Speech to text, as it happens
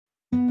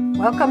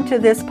Welcome to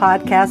this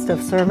podcast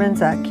of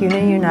sermons at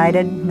Cuna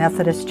United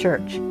Methodist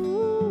Church.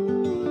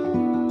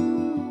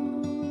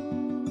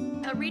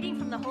 A reading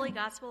from the Holy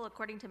Gospel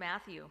according to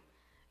Matthew.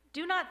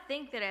 Do not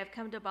think that I have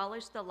come to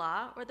abolish the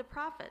law or the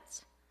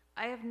prophets.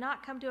 I have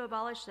not come to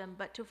abolish them,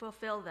 but to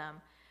fulfill them.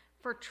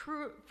 For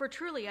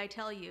truly I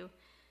tell you,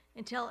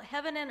 until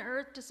heaven and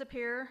earth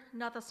disappear,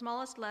 not the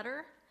smallest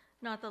letter,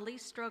 not the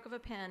least stroke of a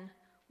pen,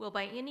 will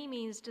by any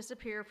means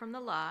disappear from the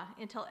law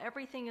until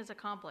everything is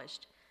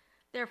accomplished.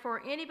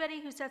 Therefore, anybody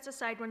who sets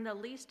aside one of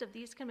the least of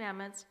these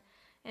commandments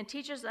and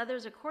teaches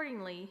others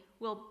accordingly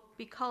will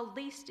be called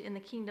least in the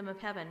kingdom of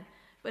heaven.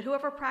 But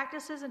whoever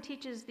practices and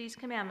teaches these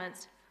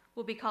commandments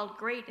will be called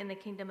great in the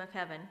kingdom of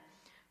heaven.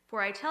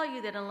 For I tell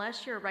you that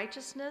unless your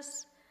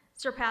righteousness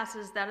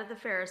surpasses that of the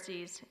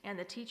Pharisees and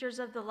the teachers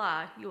of the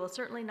law, you will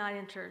certainly not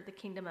enter the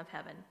kingdom of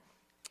heaven.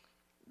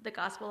 The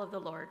Gospel of the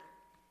Lord.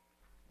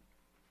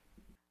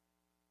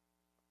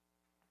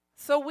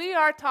 So we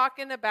are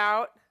talking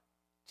about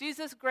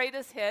Jesus'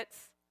 greatest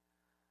hits.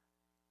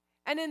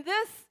 And in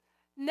this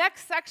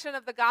next section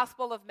of the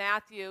Gospel of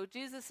Matthew,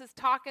 Jesus is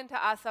talking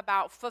to us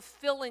about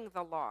fulfilling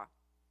the law.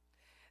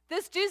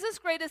 This Jesus'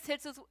 greatest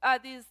hits is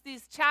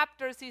these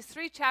chapters, these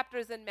three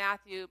chapters in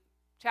Matthew,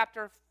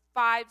 chapter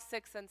 5,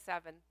 6, and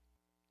 7,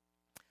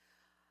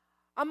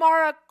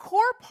 are a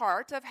core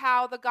part of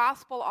how the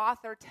gospel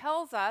author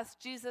tells us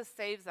Jesus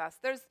saves us.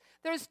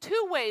 There's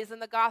two ways in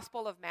the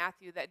Gospel of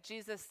Matthew that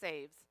Jesus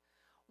saves.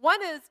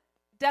 One is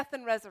death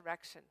and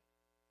resurrection.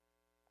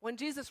 When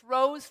Jesus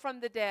rose from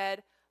the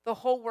dead, the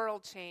whole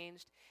world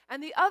changed.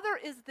 And the other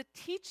is the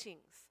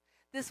teachings,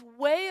 this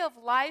way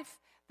of life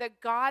that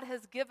God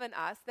has given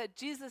us, that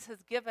Jesus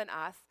has given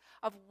us,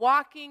 of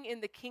walking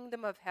in the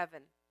kingdom of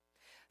heaven.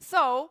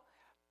 So,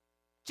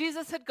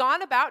 Jesus had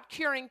gone about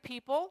curing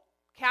people,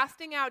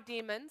 casting out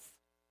demons,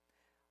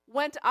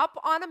 went up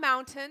on a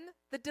mountain.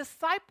 The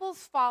disciples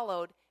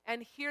followed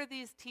and hear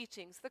these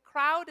teachings. The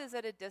crowd is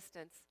at a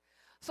distance.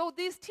 So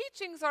these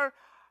teachings are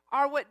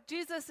what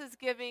Jesus is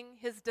giving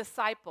his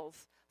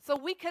disciples. So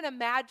we can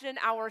imagine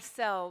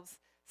ourselves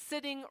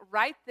sitting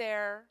right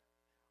there.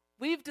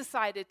 We've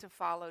decided to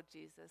follow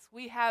Jesus.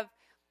 We have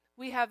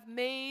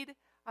made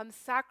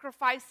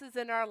sacrifices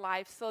in our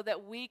life so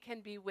that we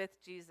can be with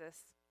Jesus.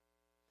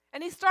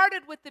 And he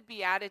started with the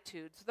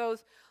Beatitudes,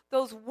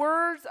 those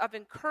words of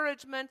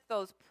encouragement,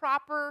 those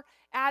proper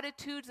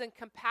attitudes and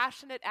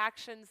compassionate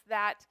actions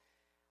that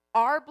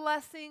are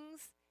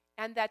blessings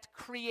and that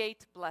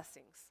create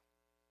blessings.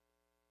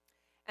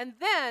 And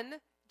then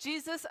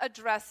Jesus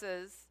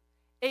addresses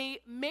a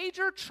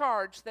major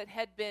charge that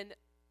had been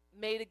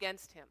made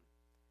against him,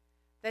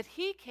 that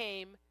he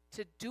came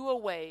to do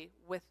away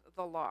with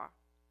the law.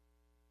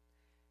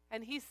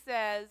 And he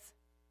says,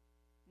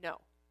 no.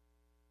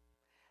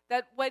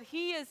 That what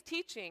he is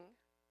teaching,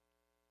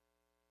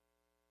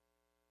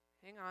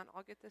 hang on,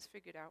 I'll get this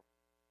figured out.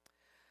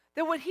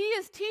 That what he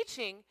is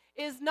teaching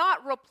is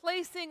not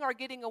replacing or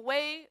doing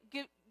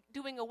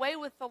away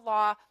with the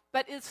law,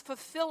 but is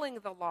fulfilling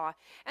the law.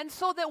 And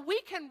so that we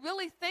can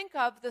really think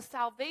of the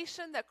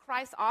salvation that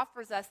Christ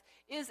offers us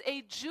is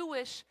a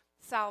Jewish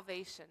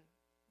salvation.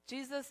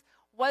 Jesus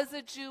was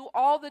a Jew.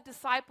 All the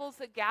disciples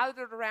that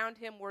gathered around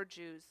him were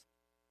Jews.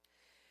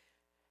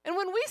 And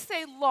when we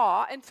say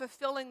law and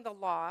fulfilling the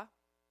law,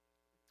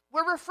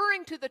 we're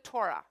referring to the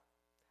Torah,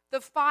 the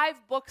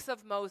 5 books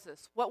of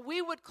Moses, what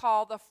we would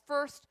call the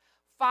first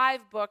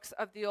 5 books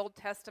of the Old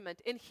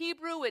Testament. In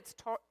Hebrew, it's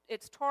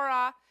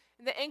Torah.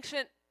 In the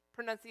ancient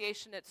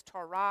pronunciation, it's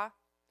Torah.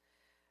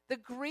 The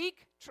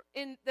Greek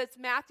that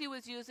Matthew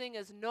is using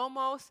is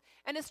nomos,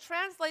 and is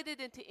translated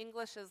into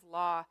English as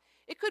law.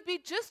 It could be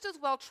just as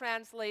well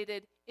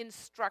translated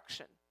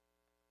instruction.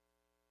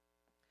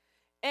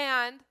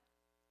 And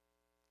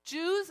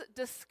Jews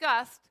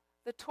discussed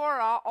the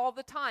Torah all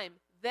the time,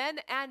 then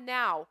and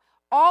now.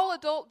 All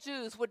adult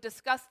Jews would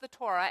discuss the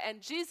Torah,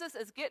 and Jesus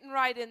is getting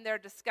right in there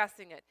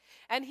discussing it.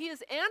 And he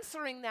is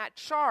answering that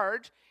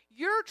charge.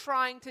 You're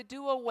trying to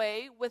do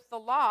away with the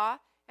law,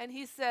 and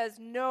he says,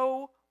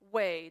 no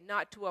way,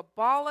 not to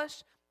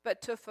abolish,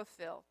 but to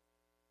fulfill.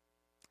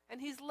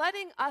 And he's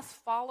letting us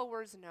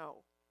followers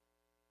know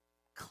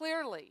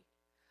clearly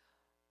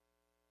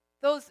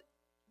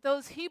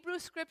those Hebrew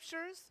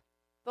scriptures,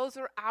 those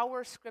are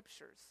our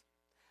scriptures.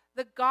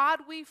 The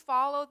God we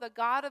follow, the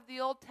God of the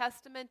Old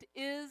Testament,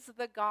 is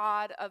the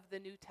God of the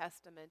New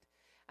Testament.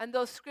 And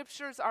those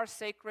scriptures are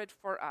sacred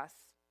for us.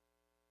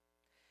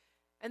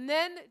 And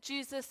then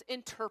Jesus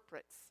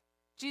interprets.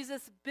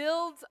 Jesus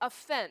builds a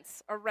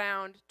fence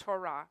around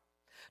Torah.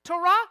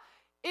 Torah,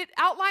 it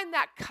outlined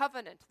that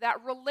covenant,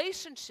 that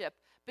relationship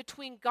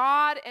between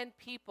God and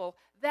people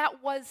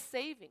that was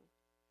saving.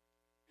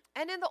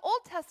 And in the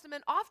Old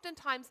Testament,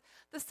 oftentimes,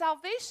 the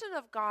salvation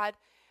of God,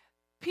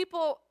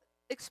 people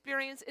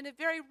experience in a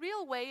very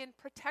real way in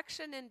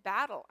protection in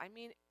battle. I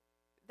mean,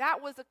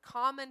 that was a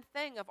common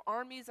thing of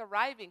armies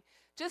arriving.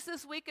 Just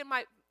this week in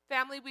my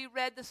family, we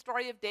read the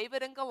story of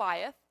David and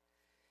Goliath.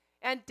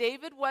 And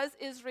David was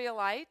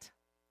Israelite,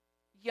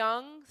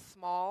 young,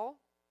 small.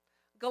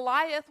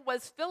 Goliath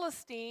was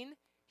Philistine,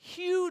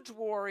 huge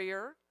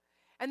warrior,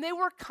 and they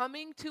were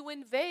coming to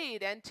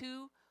invade and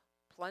to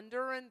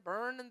plunder and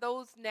burn and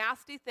those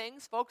nasty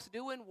things folks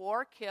do in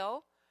war,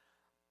 kill.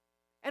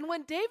 And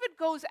when David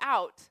goes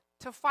out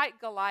to fight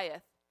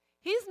Goliath,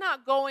 he's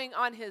not going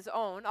on his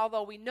own,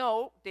 although we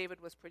know David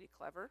was pretty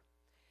clever.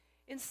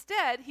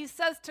 Instead, he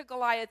says to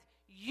Goliath,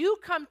 "You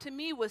come to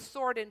me with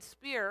sword and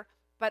spear,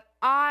 but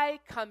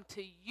I come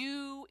to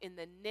you in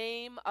the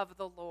name of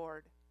the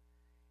Lord."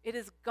 It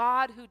is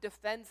God who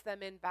defends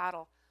them in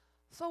battle.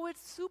 So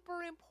it's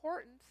super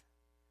important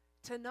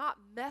to not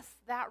mess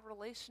that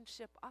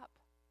relationship up.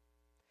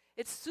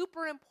 It's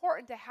super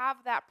important to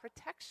have that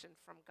protection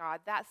from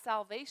God, that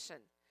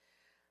salvation.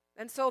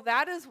 And so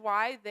that is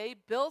why they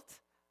built,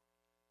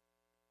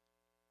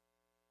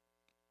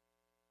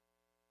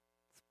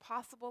 it's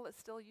possible it's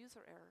still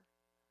user error.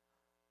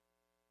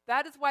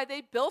 That is why they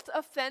built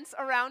a fence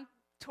around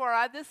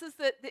Torah. This is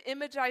the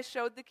image I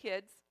showed the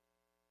kids.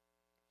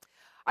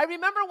 I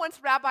remember once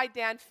Rabbi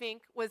Dan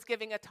Fink was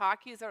giving a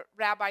talk. He's a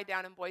rabbi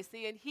down in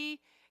Boise, and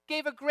he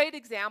gave a great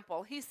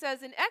example. He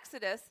says in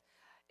Exodus,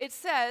 it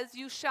says,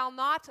 "You shall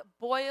not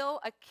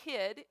boil a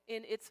kid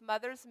in its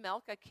mother's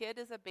milk." A kid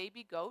is a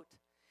baby goat.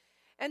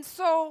 And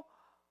so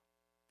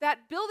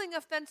that building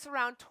a fence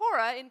around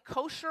Torah, in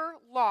kosher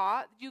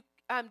law, you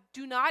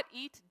do not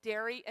eat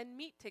dairy and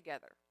meat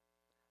together.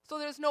 So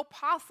there's no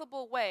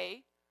possible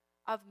way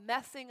of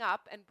messing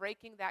up and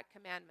breaking that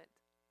commandment.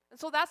 And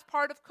so that's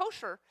part of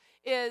kosher,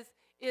 is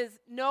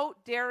no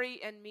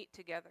dairy and meat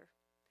together.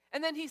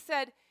 And then he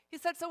said,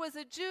 so as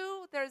a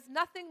Jew, there's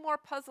nothing more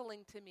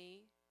puzzling to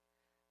me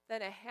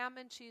than a ham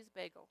and cheese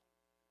bagel.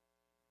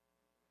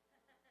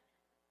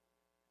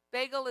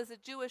 Bagel is a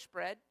Jewish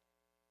bread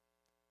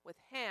with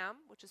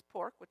ham, which is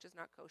pork, which is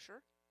not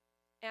kosher,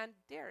 and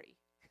dairy.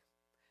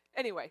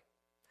 Anyway,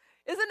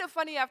 isn't it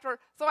funny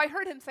so I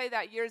heard him say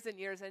that years and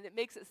years, and it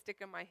makes it stick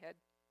in my head.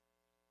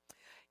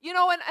 You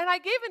know, and I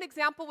gave an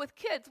example with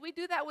kids. We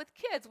do that with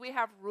kids. We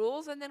have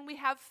rules, and then we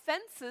have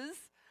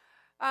fences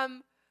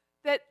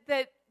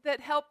that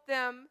help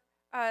them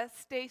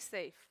stay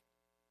safe.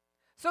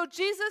 So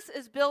Jesus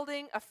is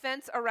building a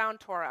fence around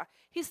Torah.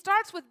 He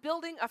starts with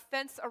building a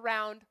fence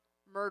around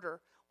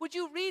murder. Would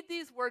you read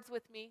these words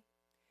with me?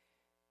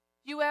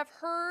 "You have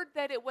heard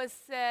that it was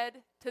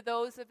said to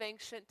those of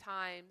ancient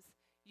times,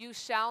 'You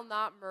shall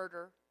not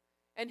murder,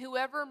 and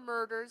whoever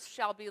murders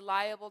shall be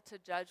liable to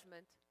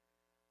judgment.'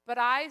 But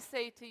I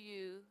say to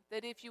you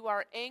that if you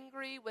are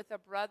angry with a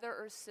brother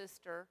or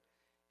sister,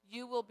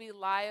 you will be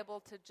liable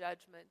to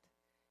judgment.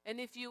 And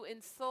if you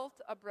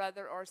insult a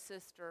brother or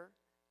sister,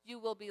 you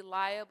will be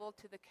liable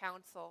to the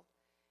council.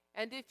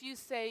 And if you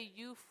say,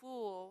 'You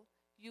fool,'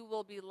 you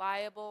will be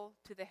liable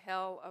to the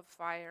hell of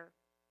fire."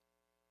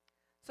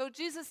 So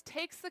Jesus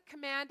takes the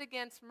command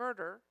against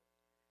murder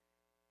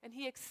and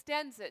he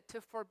extends it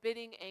to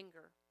forbidding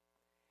anger.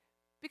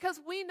 Because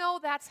we know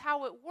that's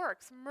how it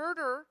works.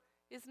 Murder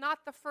is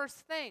not the first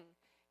thing.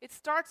 It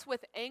starts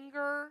with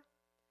anger,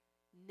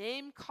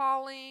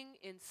 name-calling,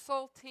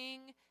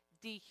 insulting,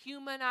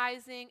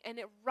 dehumanizing, and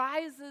it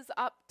rises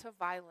up to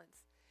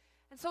violence.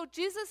 And so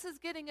Jesus is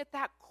getting at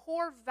that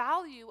core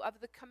value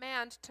of the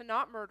command to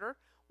not murder,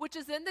 which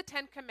is in the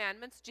 10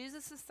 Commandments.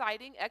 Jesus is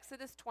citing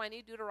Exodus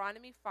 20,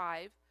 Deuteronomy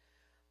 5,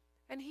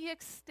 and he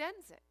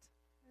extends it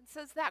and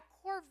says that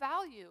core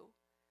value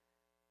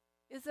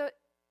is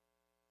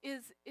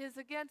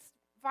against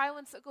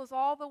violence that goes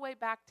all the way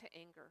back to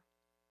anger.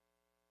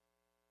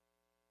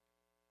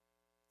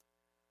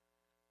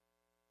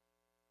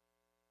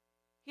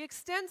 He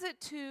extends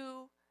it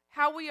to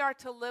how we are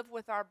to live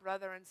with our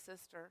brother and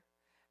sister.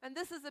 And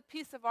this is a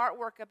piece of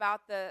artwork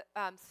about the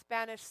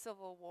Spanish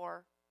Civil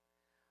War,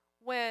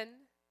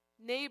 when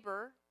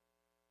neighbor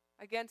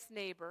against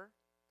neighbor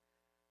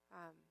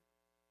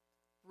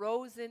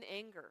rose in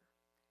anger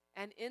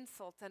and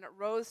insults, and it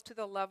rose to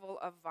the level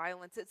of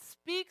violence. It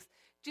speaks,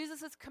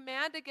 Jesus'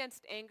 command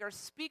against anger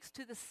speaks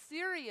to the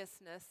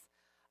seriousness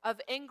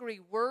of angry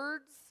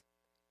words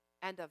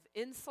and of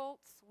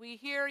insults. We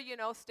hear,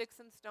 sticks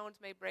and stones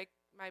may break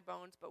my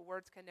bones, but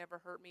words can never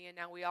hurt me. And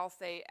now we all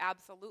say,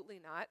 absolutely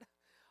not.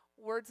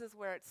 Words is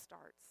where it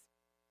starts.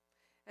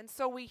 And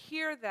so we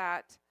hear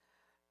that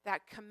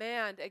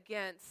command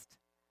against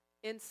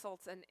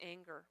insults and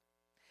anger.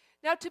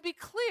 Now, to be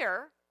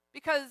clear,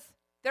 because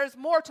there's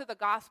more to the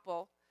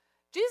gospel,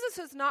 Jesus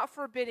is not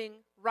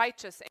forbidding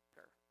righteous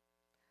anger.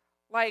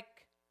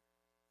 Like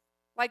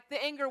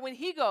the anger when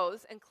he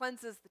goes and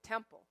cleanses the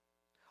temple,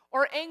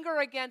 or anger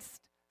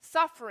against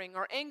suffering,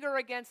 or anger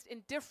against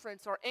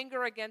indifference, or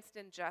anger against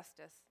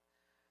injustice.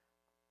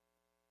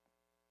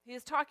 He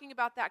is talking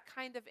about that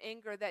kind of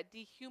anger that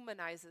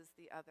dehumanizes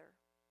the other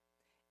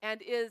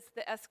and is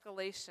the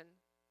escalation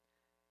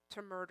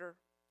to murder.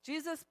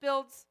 Jesus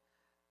builds,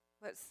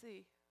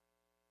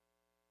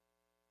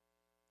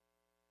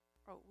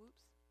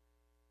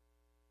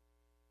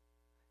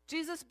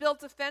 Jesus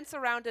builds a fence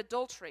around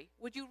adultery.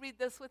 Would you read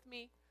this with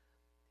me?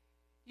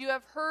 "You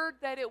have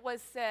heard that it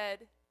was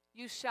said,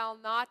 'You shall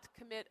not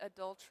commit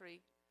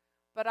adultery.'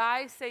 But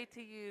I say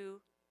to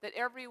you that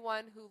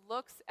everyone who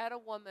looks at a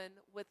woman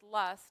with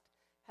lust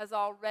has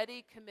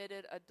already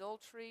committed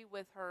adultery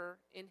with her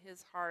in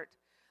his heart.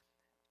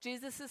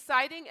 Jesus is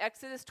citing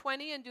Exodus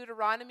 20 and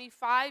Deuteronomy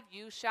 5,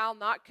 you shall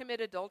not commit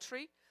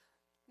adultery.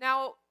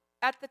 Now,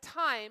 at the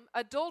time,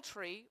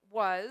 adultery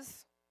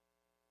was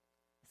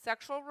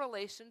sexual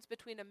relations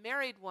between a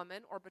married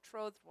woman or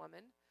betrothed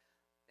woman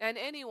and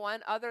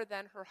anyone other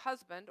than her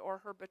husband or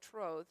her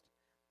betrothed.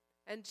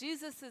 And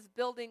Jesus is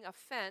building a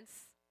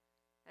fence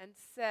and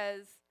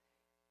says,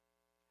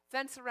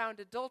 fence around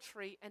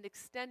adultery and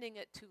extending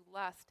it to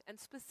lust, and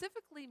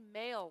specifically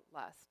male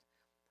lust,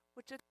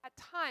 which at that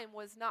time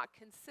was not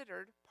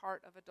considered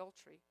part of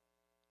adultery.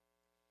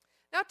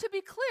 Now, to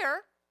be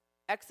clear,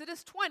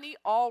 Exodus 20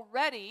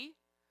 already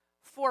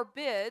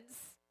forbids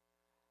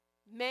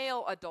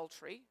male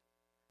adultery,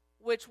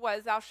 which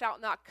was, thou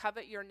shalt not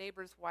covet your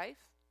neighbor's wife.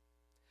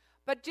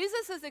 But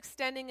Jesus is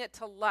extending it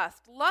to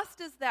lust. Lust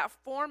is that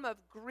form of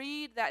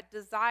greed, that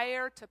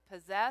desire to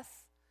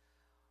possess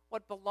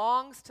what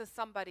belongs to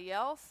somebody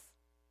else,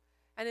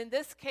 and in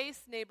this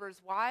case,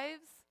 neighbors'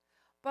 wives.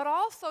 But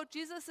also,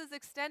 Jesus is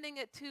extending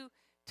it to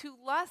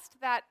lust,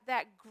 that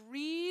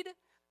greed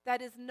that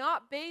is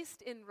not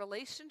based in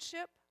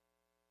relationship.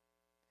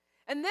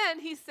 And then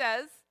he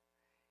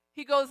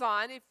goes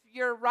on, if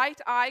your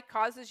right eye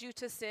causes you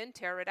to sin,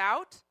 tear it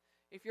out.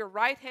 If your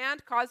right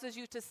hand causes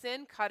you to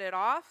sin, cut it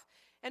off.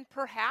 And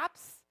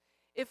perhaps,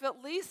 if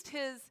at least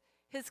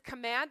his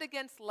command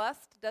against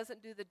lust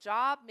doesn't do the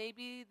job,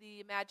 maybe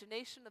the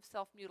imagination of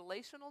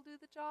self-mutilation will do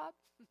the job.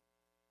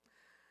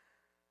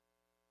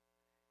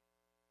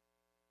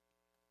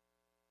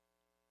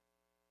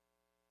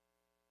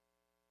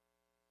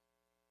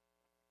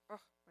 Oh,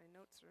 my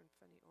notes are in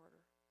funny order.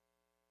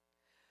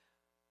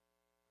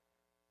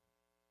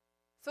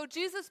 So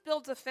Jesus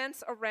builds a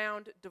fence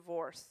around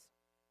divorce.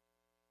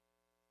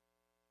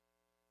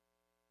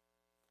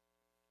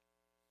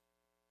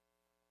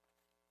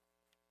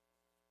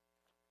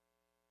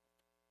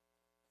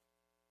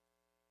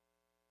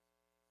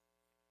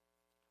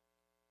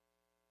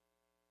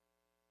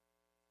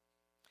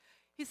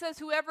 He says,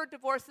 whoever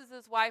divorces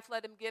his wife,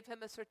 let him give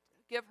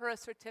her a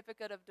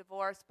certificate of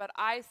divorce. But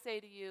I say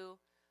to you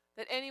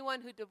that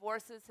anyone who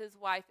divorces his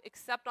wife,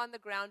 except on the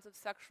grounds of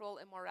sexual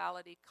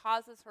immorality,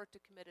 causes her to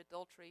commit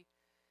adultery.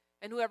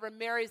 And whoever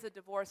marries a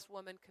divorced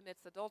woman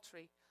commits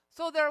adultery.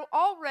 So there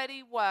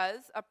already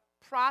was a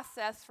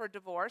process for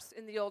divorce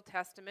in the Old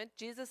Testament.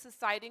 Jesus is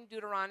citing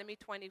Deuteronomy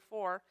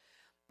 24,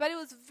 but it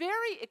was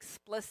very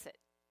explicit.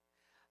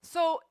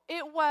 So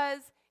it was,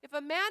 if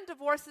a man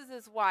divorces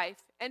his wife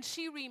and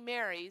she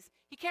remarries,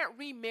 he can't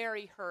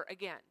remarry her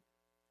again.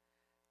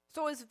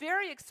 So it was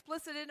very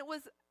explicit, and it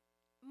was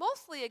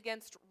mostly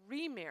against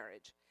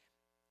remarriage.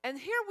 And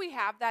here we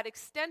have that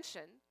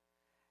extension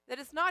that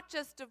it's not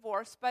just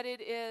divorce, but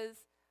it is,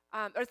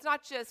 or it's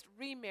not just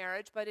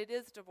remarriage, but it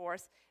is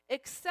divorce,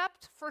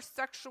 except for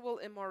sexual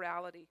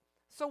immorality.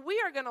 So we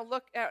are going to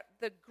look at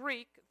the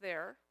Greek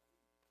there,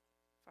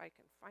 if I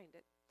can find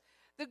it.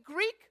 The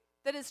Greek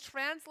that is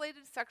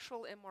translated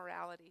sexual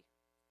immorality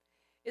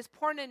is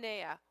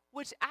porneia,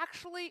 which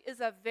actually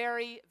is a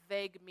very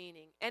vague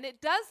meaning. And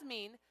it does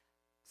mean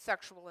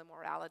sexual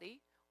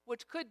immorality,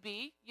 which could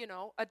be,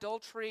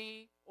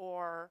 adultery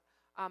or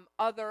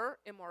other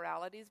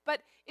immoralities.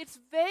 But it's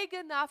vague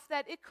enough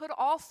that it could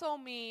also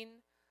mean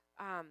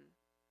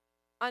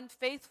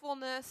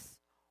unfaithfulness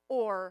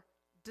or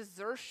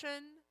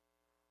desertion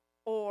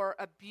or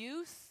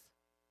abuse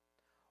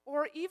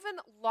or even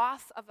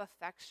loss of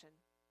affection.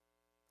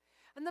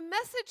 And the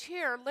message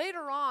here,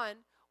 later on,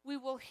 we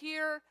will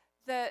hear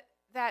that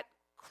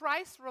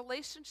Christ's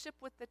relationship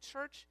with the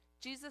church,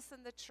 Jesus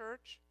and the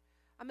church,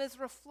 is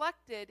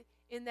reflected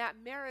in that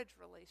marriage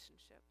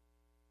relationship.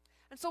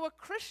 And so a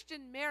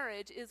Christian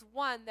marriage is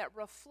one that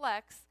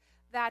reflects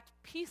that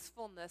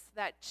peacefulness,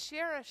 that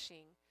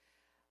cherishing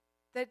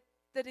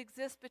that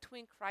exists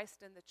between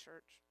Christ and the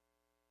church.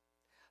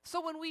 So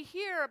when we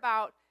hear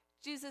about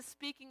Jesus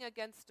speaking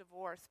against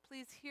divorce,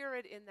 please hear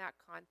it in that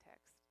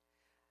context.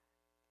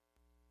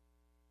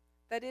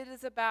 That it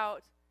is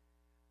about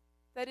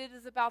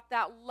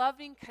that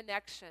loving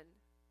connection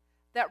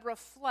that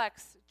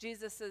reflects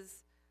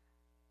Jesus'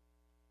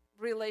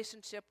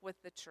 relationship with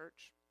the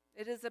church.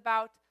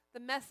 The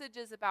message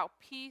is about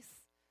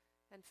peace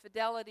and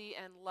fidelity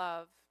and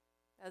love,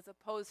 as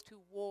opposed to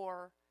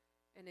war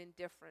and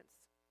indifference.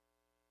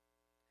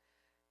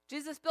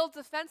 Jesus builds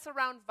a fence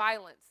around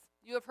violence.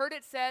 You have heard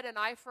it said, an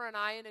eye for an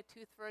eye and a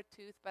tooth for a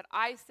tooth, but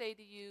I say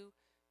to you,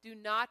 do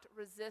not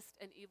resist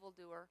an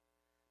evildoer.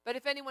 But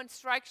if anyone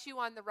strikes you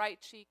on the right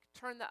cheek,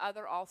 turn the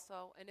other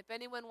also. And if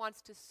anyone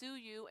wants to sue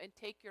you and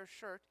take your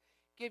shirt,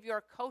 give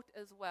your coat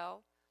as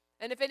well.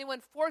 And if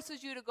anyone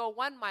forces you to go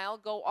 1 mile,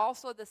 go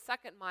also the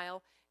 2nd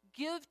mile.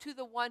 Give to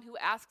the one who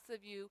asks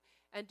of you,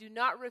 and do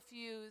not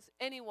refuse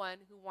anyone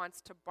who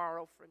wants to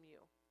borrow from you.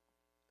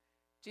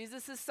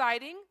 Jesus is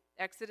citing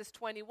Exodus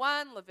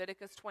 21,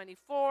 Leviticus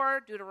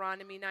 24,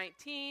 Deuteronomy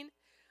 19.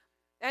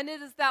 And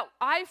it is that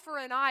eye for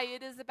an eye.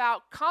 It is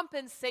about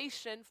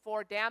compensation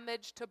for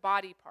damage to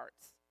body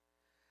parts.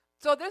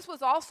 So this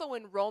was also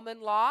in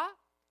Roman law.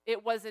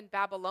 It was in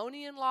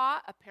Babylonian law.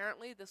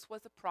 Apparently, this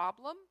was a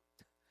problem.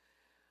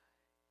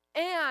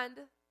 And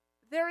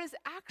there is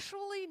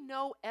actually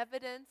no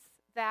evidence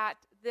that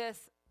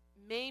this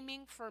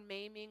maiming for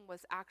maiming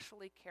was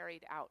actually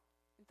carried out.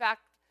 In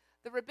fact,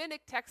 the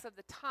rabbinic texts of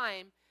the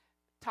time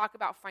talk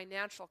about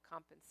financial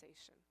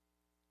compensation.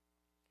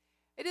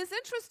 It is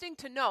interesting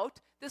to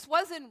note this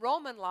was in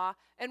Roman law,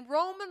 and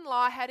Roman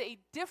law had a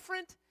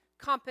different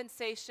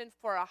compensation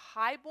for a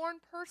highborn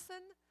person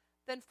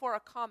than for a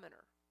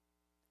commoner.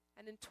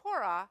 And in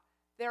Torah,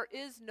 there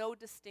is no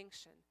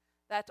distinction,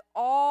 that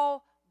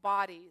all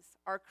bodies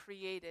are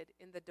created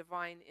in the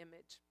divine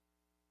image.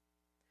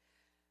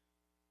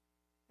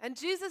 And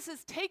Jesus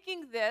is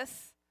taking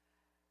this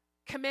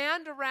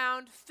command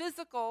around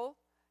physical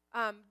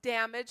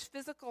damage,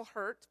 physical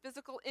hurt,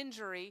 physical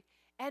injury,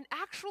 and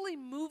actually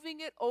moving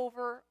it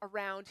over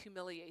around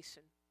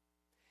humiliation.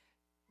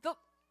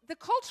 The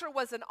culture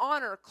was an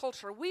honor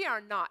culture. We are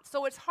not.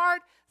 So it's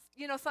hard,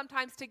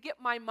 sometimes to get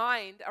my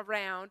mind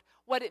around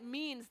what it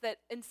means that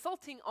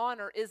insulting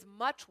honor is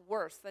much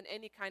worse than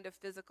any kind of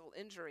physical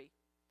injury.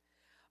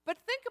 But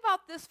think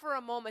about this for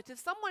a moment. If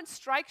someone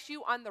strikes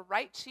you on the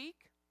right cheek,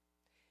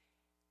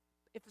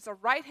 if it's a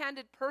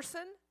right-handed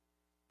person,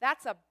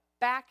 that's a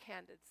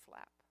backhanded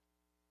slap.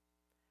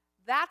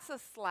 That's a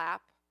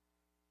slap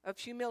of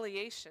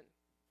humiliation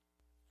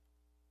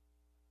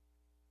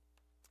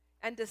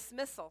and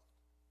dismissal.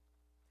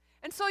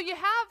 And so you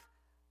have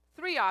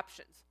three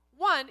options.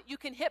 One, you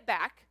can hit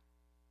back.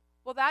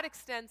 Well, that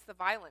extends the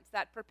violence.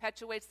 That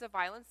perpetuates the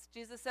violence.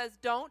 Jesus says,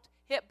 don't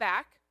hit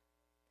back.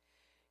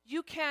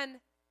 You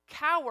can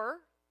cower,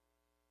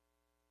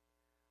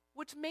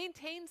 which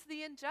maintains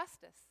the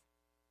injustice.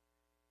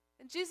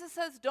 And Jesus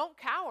says, don't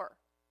cower.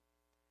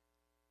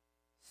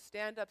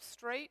 Stand up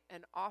straight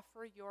and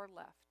offer your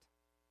left.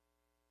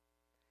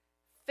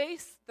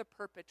 Face the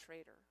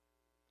perpetrator.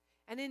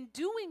 And in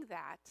doing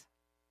that,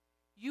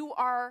 you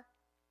are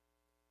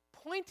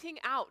pointing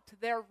out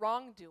their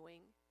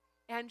wrongdoing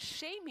and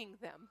shaming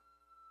them.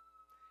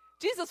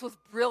 Jesus was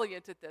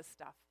brilliant at this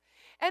stuff.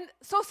 And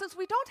so since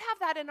we don't have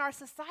that in our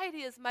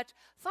society as much,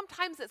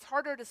 sometimes it's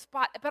harder to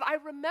spot. But I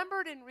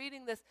remembered in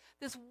reading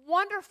this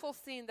wonderful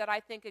scene that I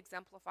think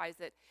exemplifies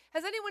it.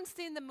 Has anyone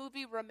seen the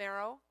movie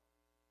Romero?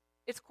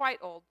 It's quite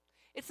old.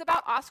 It's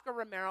about Oscar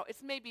Romero.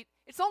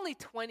 It's only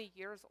 20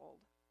 years old.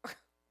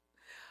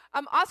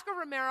 Oscar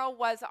Romero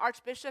was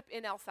Archbishop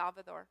in El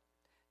Salvador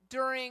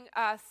during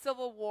a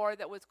civil war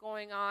that was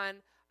going on,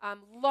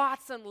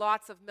 lots and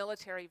lots of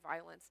military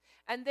violence.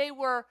 And they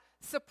were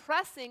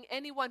suppressing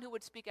anyone who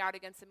would speak out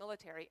against the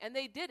military. And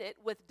they did it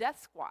with death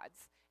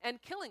squads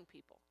and killing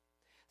people.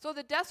 So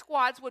the death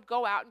squads would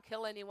go out and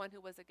kill anyone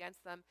who was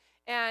against them.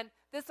 And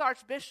this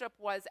archbishop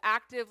was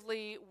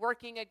actively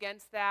working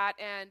against that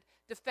and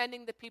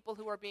defending the people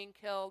who were being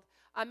killed.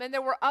 And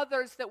there were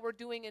others that were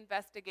doing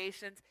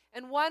investigations.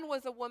 And one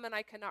was a woman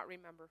I cannot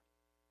remember.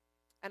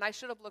 And I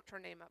should have looked her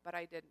name up, but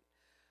I didn't.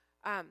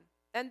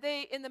 And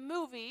in the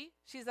movie,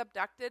 she's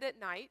abducted at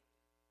night.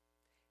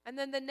 And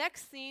then the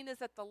next scene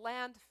is at the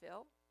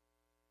landfill.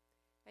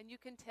 And you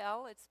can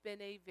tell it's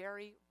been a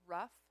very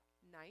rough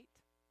night.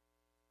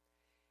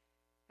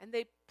 And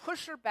they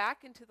push her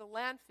back into the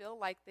landfill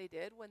like they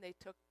did when they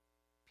took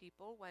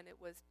people when it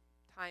was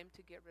time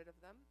to get rid of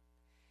them.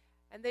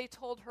 And they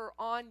told her,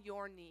 on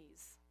your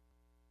knees.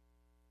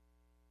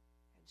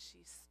 And she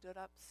stood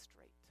up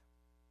straight.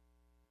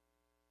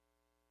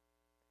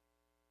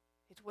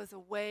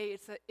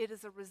 It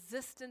is a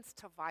resistance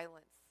to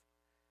violence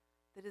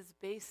that is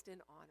based in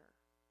honor.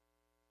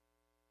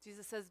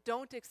 Jesus says,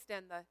 don't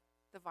extend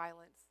the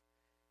violence.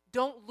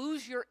 Don't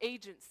lose your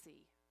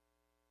agency.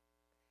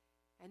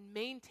 And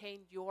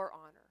maintain your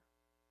honor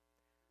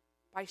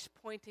by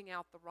pointing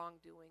out the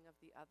wrongdoing of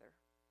the other.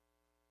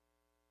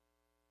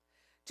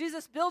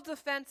 Jesus builds a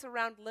fence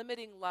around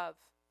limiting love.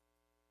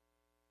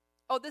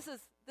 Oh, this is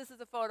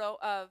a photo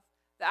of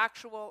the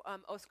actual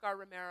Oscar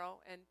Romero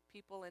and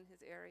people in his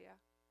area.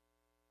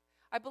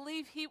 I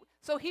believe he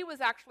was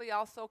actually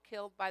also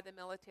killed by the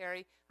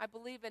military, I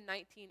believe in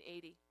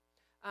 1980,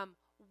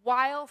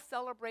 while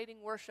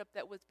celebrating worship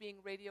that was being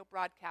radio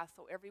broadcast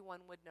so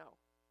everyone would know.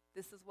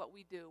 This is what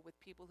we do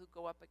with people who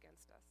go up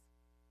against us.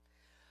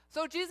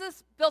 So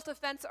Jesus built a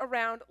fence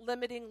around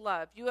limiting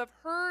love. You have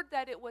heard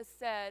that it was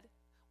said,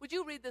 would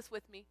you read this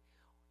with me?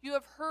 You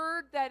have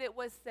heard that it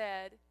was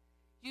said,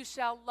 you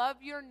shall love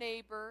your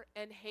neighbor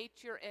and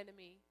hate your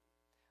enemy.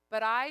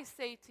 But I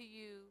say to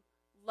you,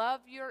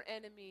 love your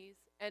enemies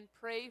and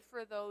pray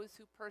for those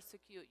who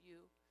persecute you,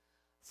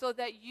 so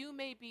that you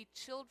may be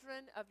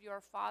children of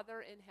your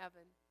Father in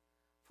heaven.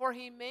 For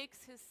he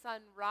makes his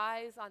sun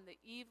rise on the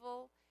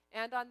evil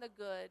and on the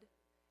good,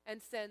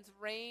 and sends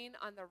rain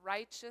on the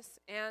righteous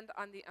and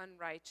on the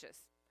unrighteous.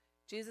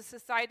 Jesus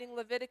is citing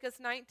Leviticus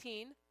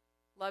 19,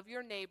 love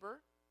your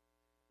neighbor,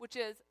 which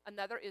is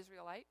another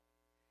Israelite,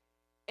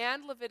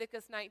 and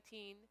Leviticus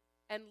 19,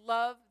 and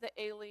love the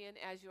alien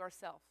as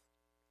yourself,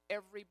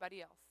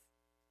 everybody else.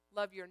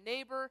 Love your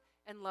neighbor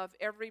and love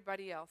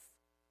everybody else.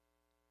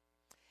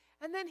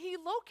 And then he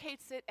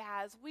locates it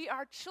as we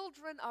are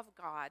children of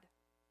God,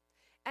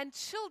 and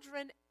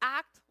children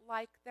act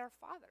like their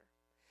father.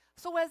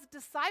 So as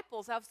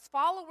disciples, as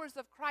followers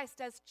of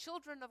Christ, as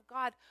children of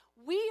God,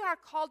 we are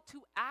called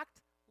to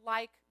act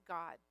like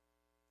God,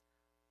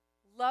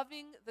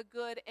 loving the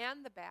good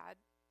and the bad,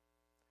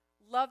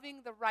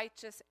 loving the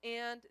righteous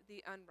and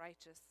the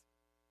unrighteous.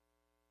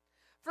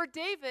 For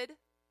David,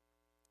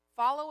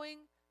 following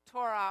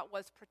Torah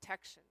was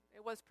protection.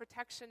 It was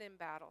protection in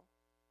battle.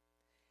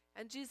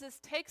 And Jesus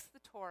takes the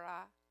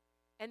Torah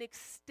and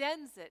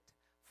extends it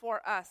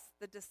for us,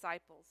 the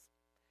disciples,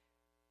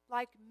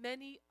 like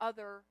many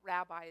other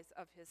rabbis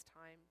of his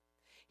time.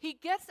 He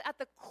gets at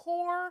the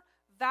core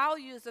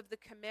values of the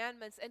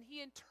commandments and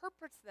he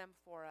interprets them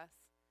for us.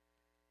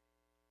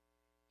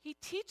 He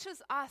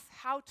teaches us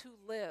how to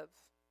live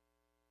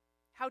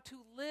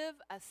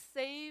a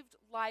saved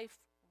life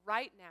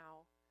right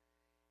now,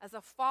 as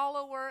a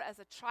follower, as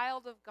a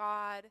child of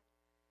God,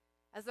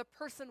 as a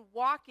person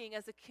walking,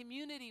 as a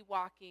community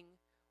walking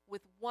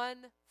with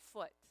one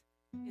foot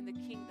in the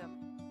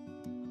kingdom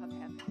of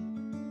heaven.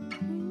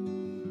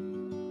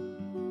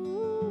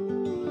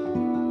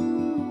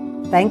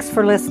 Thanks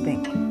for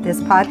listening. This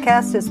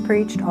podcast is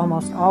preached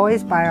almost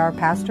always by our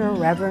pastor,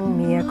 Reverend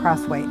Mia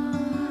Crosswaite.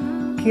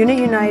 CUNA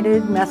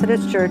United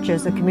Methodist Church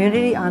is a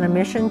community on a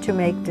mission to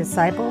make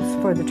disciples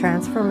for the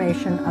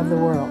transformation of the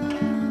world.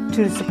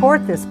 To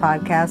support this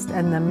podcast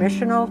and the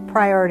missional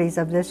priorities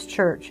of this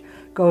church,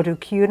 go to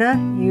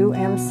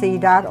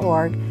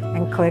cunaumc.org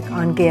and click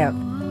on Give.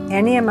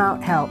 Any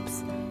amount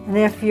helps. And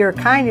if you're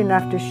kind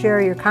enough to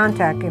share your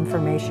contact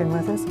information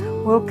with us,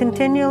 we'll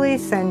continually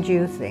send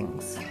you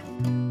things.